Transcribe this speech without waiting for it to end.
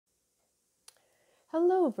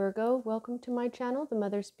Hello Virgo, welcome to my channel, The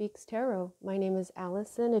Mother Speaks Tarot. My name is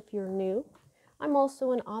Allison if you're new. I'm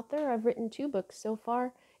also an author. I've written 2 books so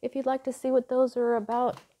far. If you'd like to see what those are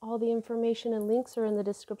about, all the information and links are in the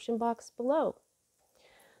description box below.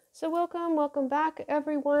 So welcome back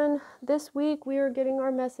everyone. This week we are getting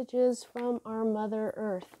our messages from our Mother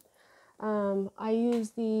Earth. I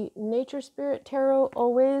use the Nature Spirit Tarot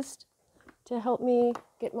always to help me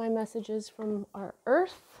get my messages from our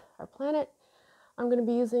Earth, our planet. I'm going to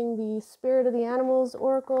be using the Spirit of the Animals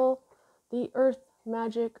Oracle, the Earth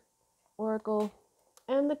Magic Oracle,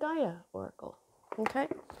 and the Gaia Oracle. Okay,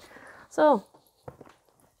 so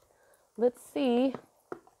let's see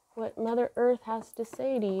what Mother Earth has to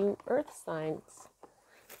say to you Earth signs.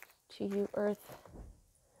 To you Earth.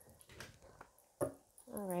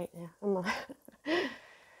 All right, yeah, I'm a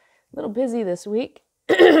little busy this week.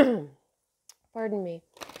 Pardon me.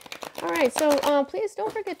 All right, so please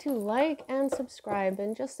don't forget to like and subscribe.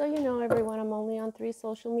 And just so you know, everyone, I'm only on 3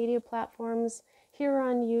 social media platforms. Here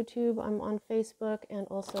on YouTube, I'm on Facebook and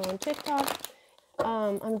also on TikTok.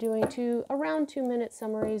 I'm doing around 2-minute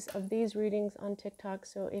summaries of these readings on TikTok.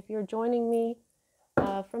 So if you're joining me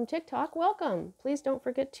from TikTok, welcome. Please don't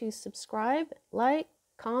forget to subscribe, like,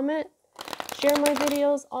 comment, share my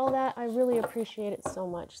videos, all that. I really appreciate it so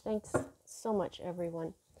much. Thanks so much,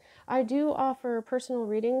 everyone. I do offer personal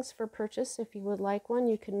readings for purchase. If you would like one,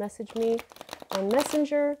 you can message me on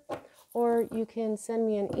Messenger, or you can send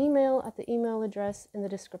me an email at the email address in the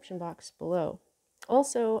description box below.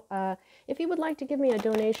 Also, if you would like to give me a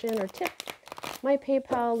donation or tip, my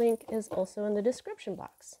PayPal link is also in the description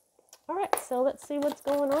box. All right, so let's see what's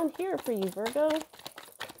going on here for you, Virgo.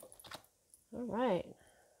 All right.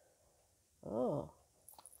 Oh.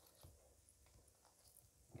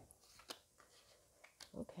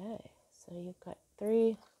 Okay, so you've got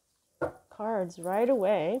 3 cards right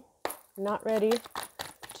away, not ready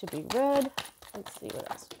to be read. Let's see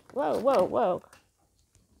what else. Whoa.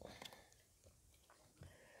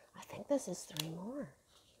 I think this is 3 more.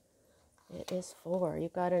 It is 4.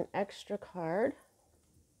 You've got an extra card.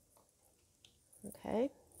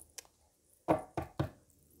 Okay.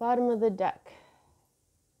 Bottom of the deck.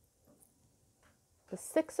 The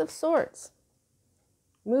 6 of Swords.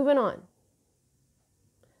 Moving on.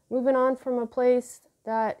 Moving on from a place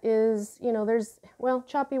that is, there's,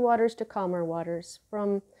 choppy waters to calmer waters.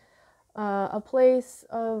 From a place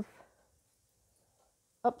of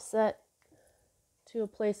upset to a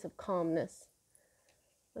place of calmness.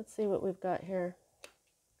 Let's see what we've got here.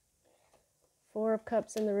 4 of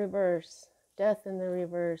Cups in the reverse. Death in the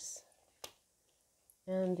reverse.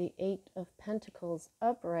 And the 8 of Pentacles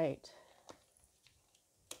upright.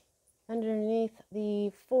 Underneath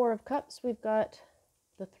the 4 of Cups, we've got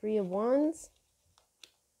the 3 of Wands.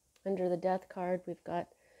 Under the Death card, we've got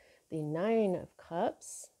the 9 of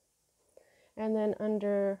Cups. And then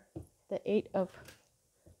under the 8 of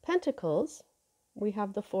Pentacles, we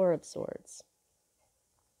have the 4 of Swords.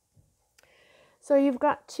 So you've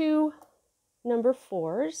got 2 number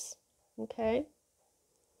 4s, okay?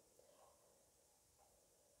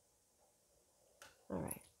 All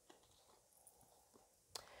right.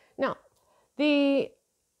 Now, the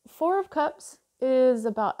 4 of Cups is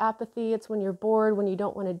about apathy. It's when you're bored, when you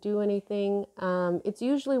don't want to do anything. It's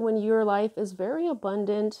usually when your life is very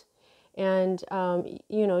abundant and,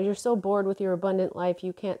 you're so bored with your abundant life,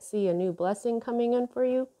 you can't see a new blessing coming in for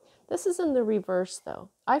you. This is in the reverse, though.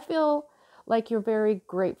 I feel like you're very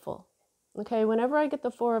grateful. Okay, whenever I get the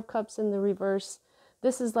 4 of Cups in the reverse,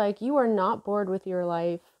 this is like you are not bored with your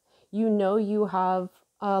life. You know you have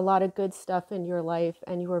a lot of good stuff in your life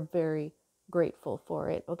and you are very grateful for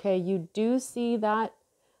it. Okay, you do see that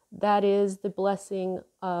is the blessing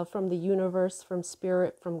from the universe, from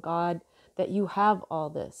spirit, from God, that you have all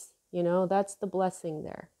this. That's the blessing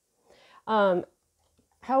there.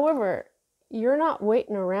 However, you're not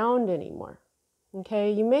waiting around anymore.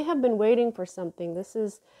 Okay, you may have been waiting for something. This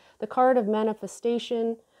is the card of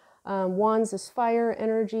manifestation. Wands is fire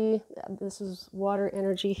energy. This is water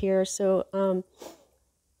energy here. So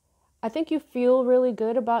I think you feel really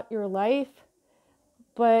good about your life,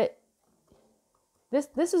 but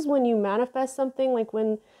this is when you manifest something, like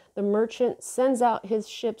when the merchant sends out his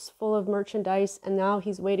ships full of merchandise and now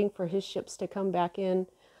he's waiting for his ships to come back in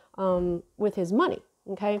with his money,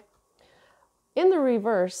 okay? In the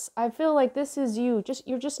reverse, I feel like this is you're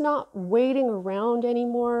just not waiting around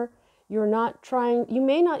anymore. You're not trying, you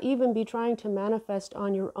may not even be trying to manifest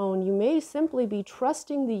on your own. You may simply be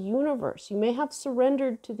trusting the universe. You may have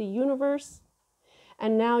surrendered to the universe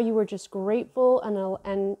and now you are just grateful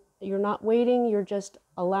and you're not waiting, you're just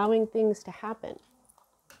allowing things to happen.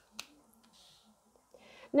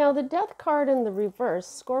 Now, the Death card in the reverse,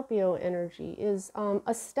 Scorpio energy, is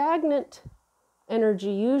a stagnant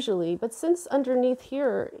energy usually, but since underneath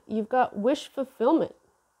here, you've got wish fulfillment.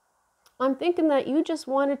 I'm thinking that you just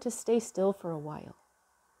wanted to stay still for a while.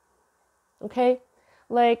 Okay?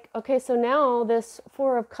 Like, okay, so now this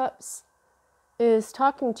Four of Cups is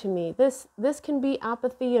talking to me. This can be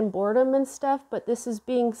apathy and boredom and stuff, but this is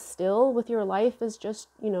being still with your life is just,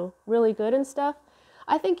 you know, really good and stuff.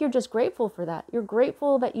 I think you're just grateful for that. You're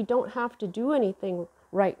grateful that you don't have to do anything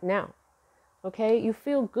right now. Okay? You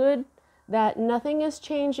feel good that nothing is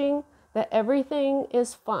changing, that everything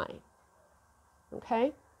is fine.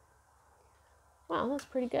 Okay? Wow, that's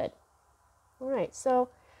pretty good. All right, so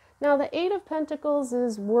now the Eight of Pentacles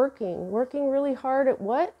is working really hard at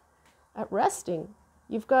what? At resting.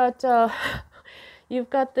 You've got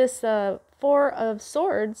this Four of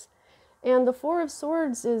Swords, and the Four of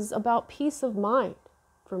Swords is about peace of mind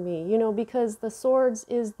for me, you know, because the swords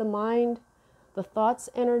is the mind, the thoughts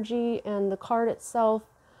energy, and the card itself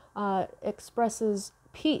expresses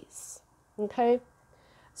peace. Okay,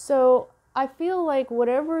 so I feel like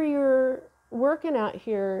whatever you're working at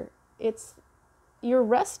here, you're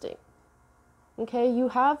resting. Okay, you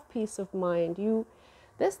have peace of mind.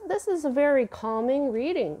 This is a very calming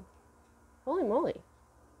reading. Holy moly.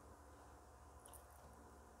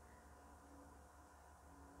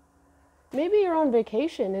 Maybe you're on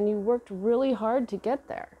vacation and you worked really hard to get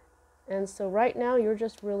there. And so right now you're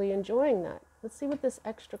just really enjoying that. Let's see what this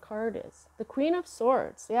extra card is. The Queen of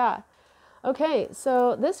Swords. Yeah. Okay,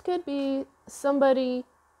 so this could be somebody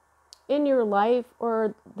in your life,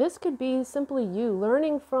 or this could be simply you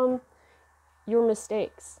learning from your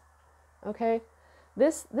mistakes. Okay?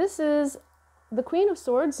 This is the Queen of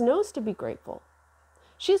Swords knows to be grateful.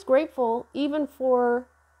 She's grateful even for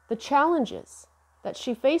the challenges that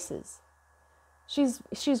she faces.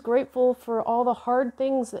 She's grateful for all the hard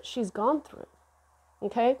things that she's gone through.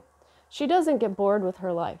 Okay? She doesn't get bored with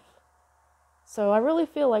her life. So I really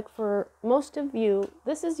feel like for most of you,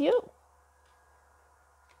 this is you.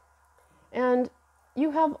 And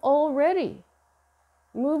you have already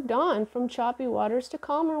moved on from choppy waters to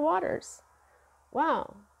calmer waters.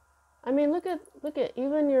 Wow. I mean, look at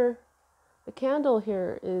even the candle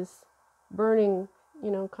here is burning, you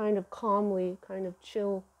know, kind of calmly, kind of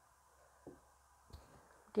chill.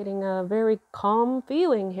 Getting a very calm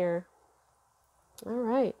feeling here. All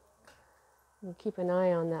right. We'll keep an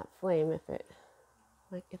eye on that flame.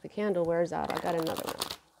 If the candle wears out, I got another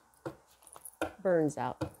one. Burns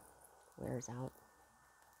out. Wears out.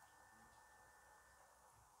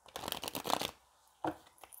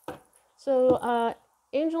 So,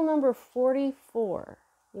 angel number 44.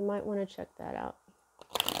 You might want to check that out.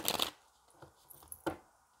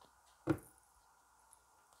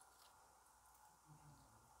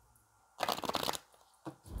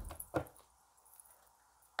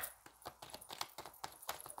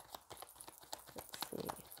 Let's see.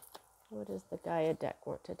 What does the Gaia deck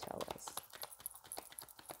want to tell us?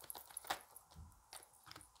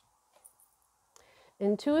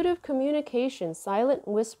 Intuitive communication, silent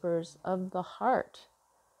whispers of the heart.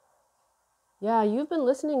 Yeah, you've been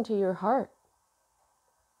listening to your heart.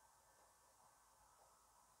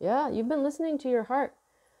 Yeah, you've been listening to your heart.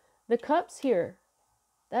 The cups here,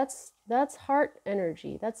 that's heart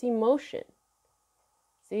energy. That's emotion.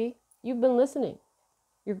 See? You've been listening.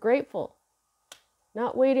 You're grateful.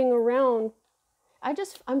 Not waiting around.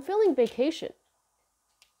 I'm feeling vacation.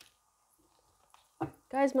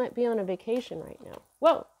 Guys might be on a vacation right now.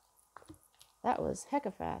 Whoa! That was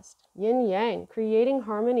hecka fast. Yin yang, creating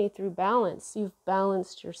harmony through balance. You've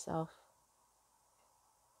balanced yourself.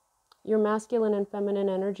 Your masculine and feminine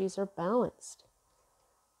energies are balanced.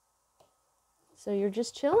 So you're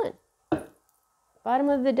just chilling. Bottom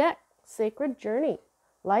of the deck, sacred journey,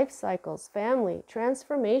 life cycles, family,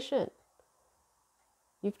 transformation.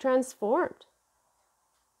 You've transformed.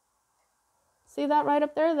 See that right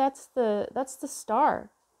up there? That's the star.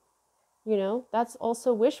 You know, that's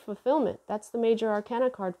also wish fulfillment. That's the major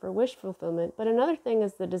arcana card for wish fulfillment. But another thing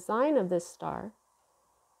is the design of this star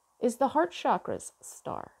is the heart chakra's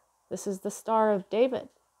star. This is the Star of David.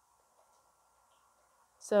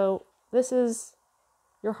 So this is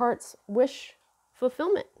your heart's wish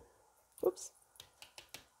fulfillment. Oops.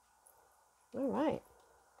 All right.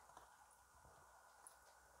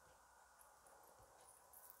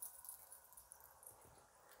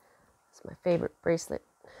 It's my favorite bracelet.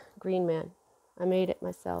 Green man. I made it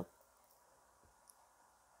myself.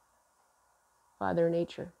 Father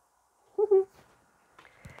Nature.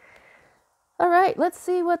 All right, let's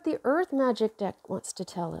see what the Earth Magic deck wants to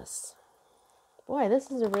tell us. Boy,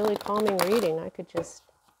 this is a really calming reading. I could just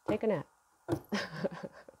take a nap.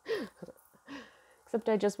 Except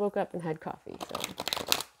I just woke up and had coffee, so.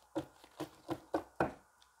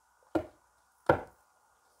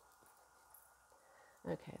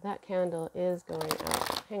 Okay, that candle is going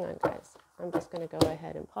out. Hang on, guys. I'm just going to go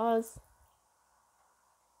ahead and pause.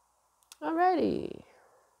 Alrighty.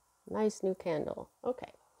 Nice new candle.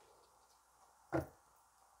 Okay.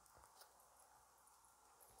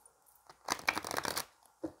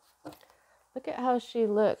 Look at how she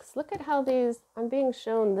looks. Look at how these, I'm being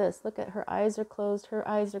shown this. Look at her eyes are closed. Her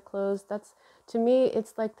eyes are closed. That's, to me,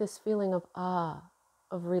 it's like this feeling of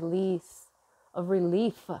of release, of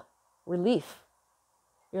relief.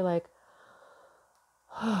 You're like,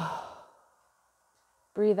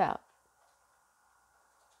 breathe out.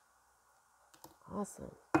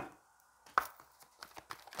 Awesome.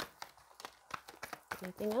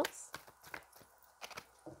 Anything else?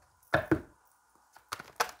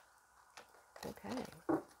 Okay.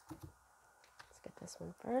 Let's get this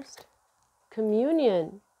one first.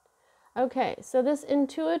 Communion. Okay, so this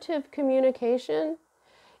intuitive communication,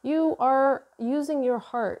 you are using your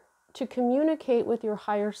heart to communicate with your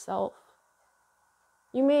higher self.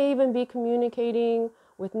 You may even be communicating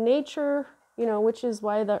with nature, you know, which is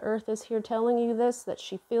why the earth is here telling you this, that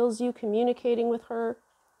she feels you communicating with her,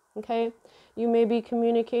 okay? You may be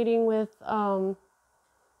communicating with a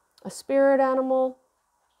spirit animal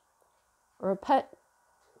or a pet.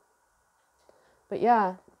 But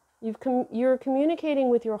yeah, you're communicating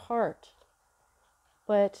with your heart,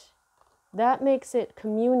 but that makes it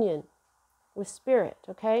communion with spirit,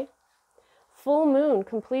 okay? Full moon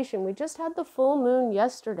completion. We just had the full moon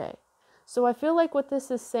yesterday. So I feel like what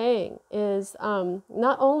this is saying is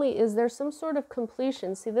not only is there some sort of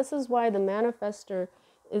completion. See, this is why the manifester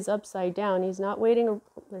is upside down. He's not waiting.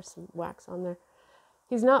 There's some wax on there.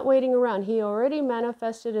 He's not waiting around. He already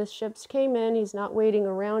manifested. His ships came in. He's not waiting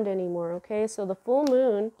around anymore, okay? So the full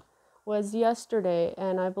moon was yesterday,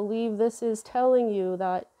 and I believe this is telling you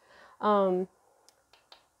that the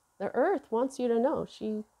earth wants you to know.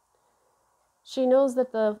 She knows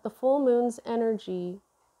that the full moon's energy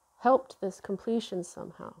helped this completion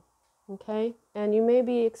somehow, okay? And you may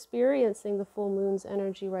be experiencing the full moon's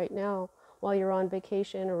energy right now while you're on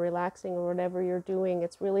vacation or relaxing or whatever you're doing.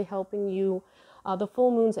 It's really helping you. The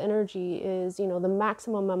full moon's energy is, you know, the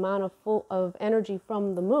maximum amount of energy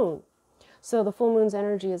from the moon. So the full moon's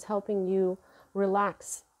energy is helping you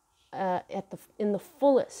relax in the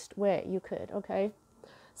fullest way you could, okay?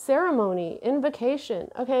 Ceremony, invocation,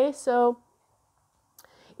 okay? So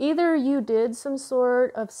either you did some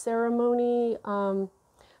sort of ceremony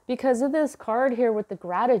because of this card here with the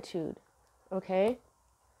gratitude, okay?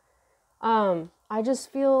 I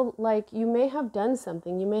just feel like you may have done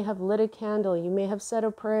something. You may have lit a candle. You may have said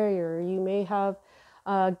a prayer. You may have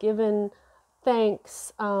given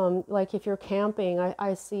thanks. Like if you're camping,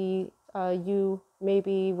 I see you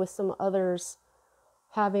maybe with some others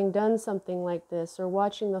having done something like this, or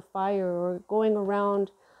watching the fire, or going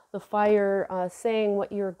around the fire saying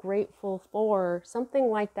what you're grateful for, something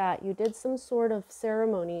like that. You did some sort of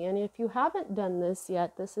ceremony. And if you haven't done this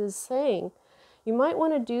yet, this is saying you might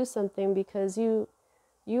want to do something because you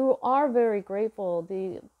are very grateful.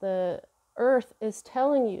 The earth is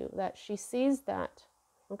telling you that she sees that,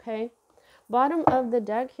 okay? Bottom of the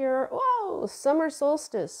deck here, whoa, summer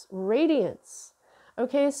solstice, radiance.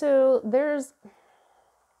 Okay, so there's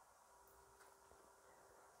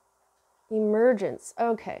emergence.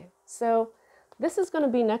 Okay, so this is going to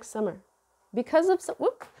be next summer because of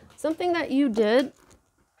something that you did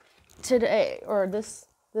today or this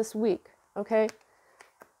week, okay?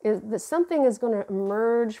 Is that something is going to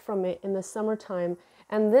emerge from it in the summertime.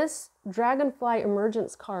 And this dragonfly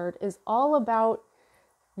emergence card is all about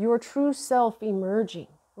your true self emerging,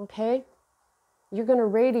 okay? You're going to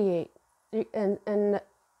radiate and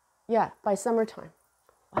yeah, by summertime.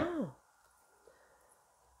 Wow.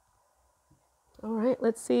 All right,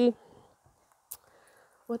 let's see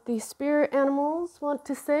what the spirit animals want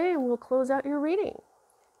to say, and we'll close out your reading.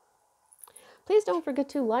 Please don't forget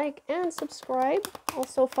to like and subscribe.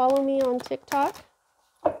 Also follow me on TikTok.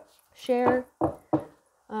 Share.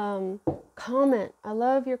 Comment. I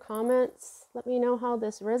love your comments. Let me know how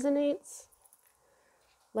this resonates.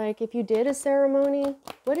 Like if you did a ceremony,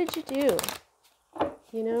 what did you do?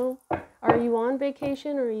 You know, are you on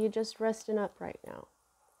vacation or are you just resting up right now?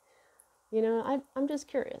 You know, I'm just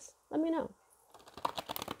curious. Let me know.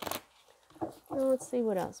 Now let's see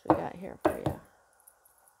what else we got here for you.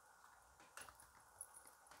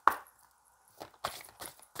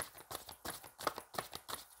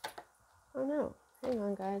 Oh no, hang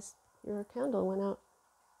on guys. Your candle went out.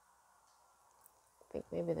 I think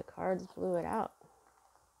maybe the cards blew it out.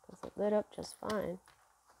 Because it lit up just fine.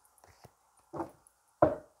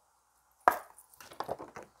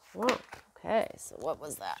 Wow. Okay, so what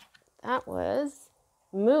was that? That was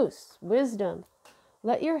Moose, wisdom.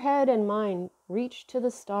 Let your head and mind reach to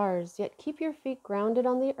the stars, yet keep your feet grounded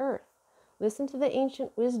on the earth. Listen to the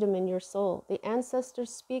ancient wisdom in your soul. The ancestors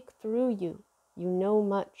speak through you. You know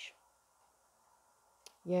much.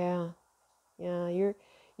 Yeah.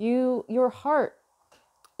 Your heart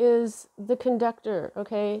is the conductor,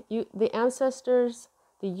 okay? The ancestors,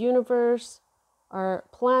 the universe, our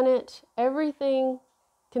planet, everything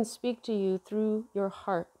can speak to you through your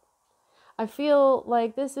heart. I feel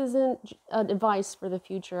like this isn't advice for the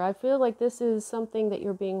future. I feel like this is something that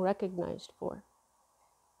you're being recognized for.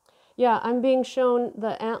 Yeah, I'm being shown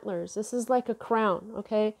the antlers. This is like a crown,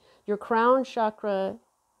 okay? Your crown chakra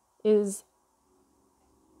is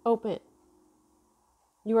open.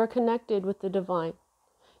 You are connected with the divine.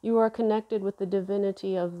 You are connected with the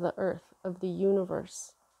divinity of the earth, of the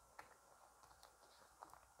universe.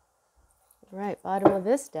 All right, bottom of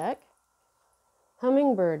this deck.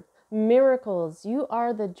 Hummingbird. Miracles. You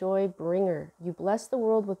are the joy bringer. You bless the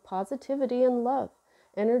world with positivity and love.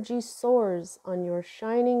 Energy soars on your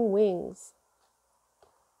shining wings.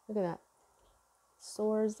 Look at that.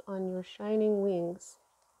 Soars on your shining wings.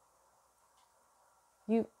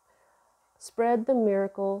 You spread the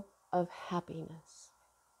miracle of happiness.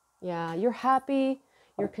 Yeah, you're happy,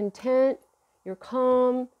 you're content, you're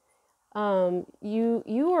calm.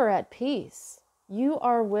 You are at peace. You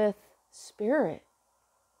are with spirit.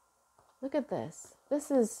 Look at this.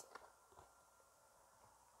 This is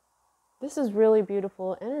really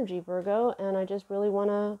beautiful energy, Virgo, and I just really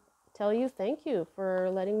want to tell you thank you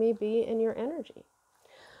for letting me be in your energy.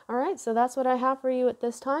 All right, so that's what I have for you at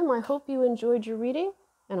this time. I hope you enjoyed your reading,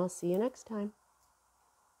 and I'll see you next time.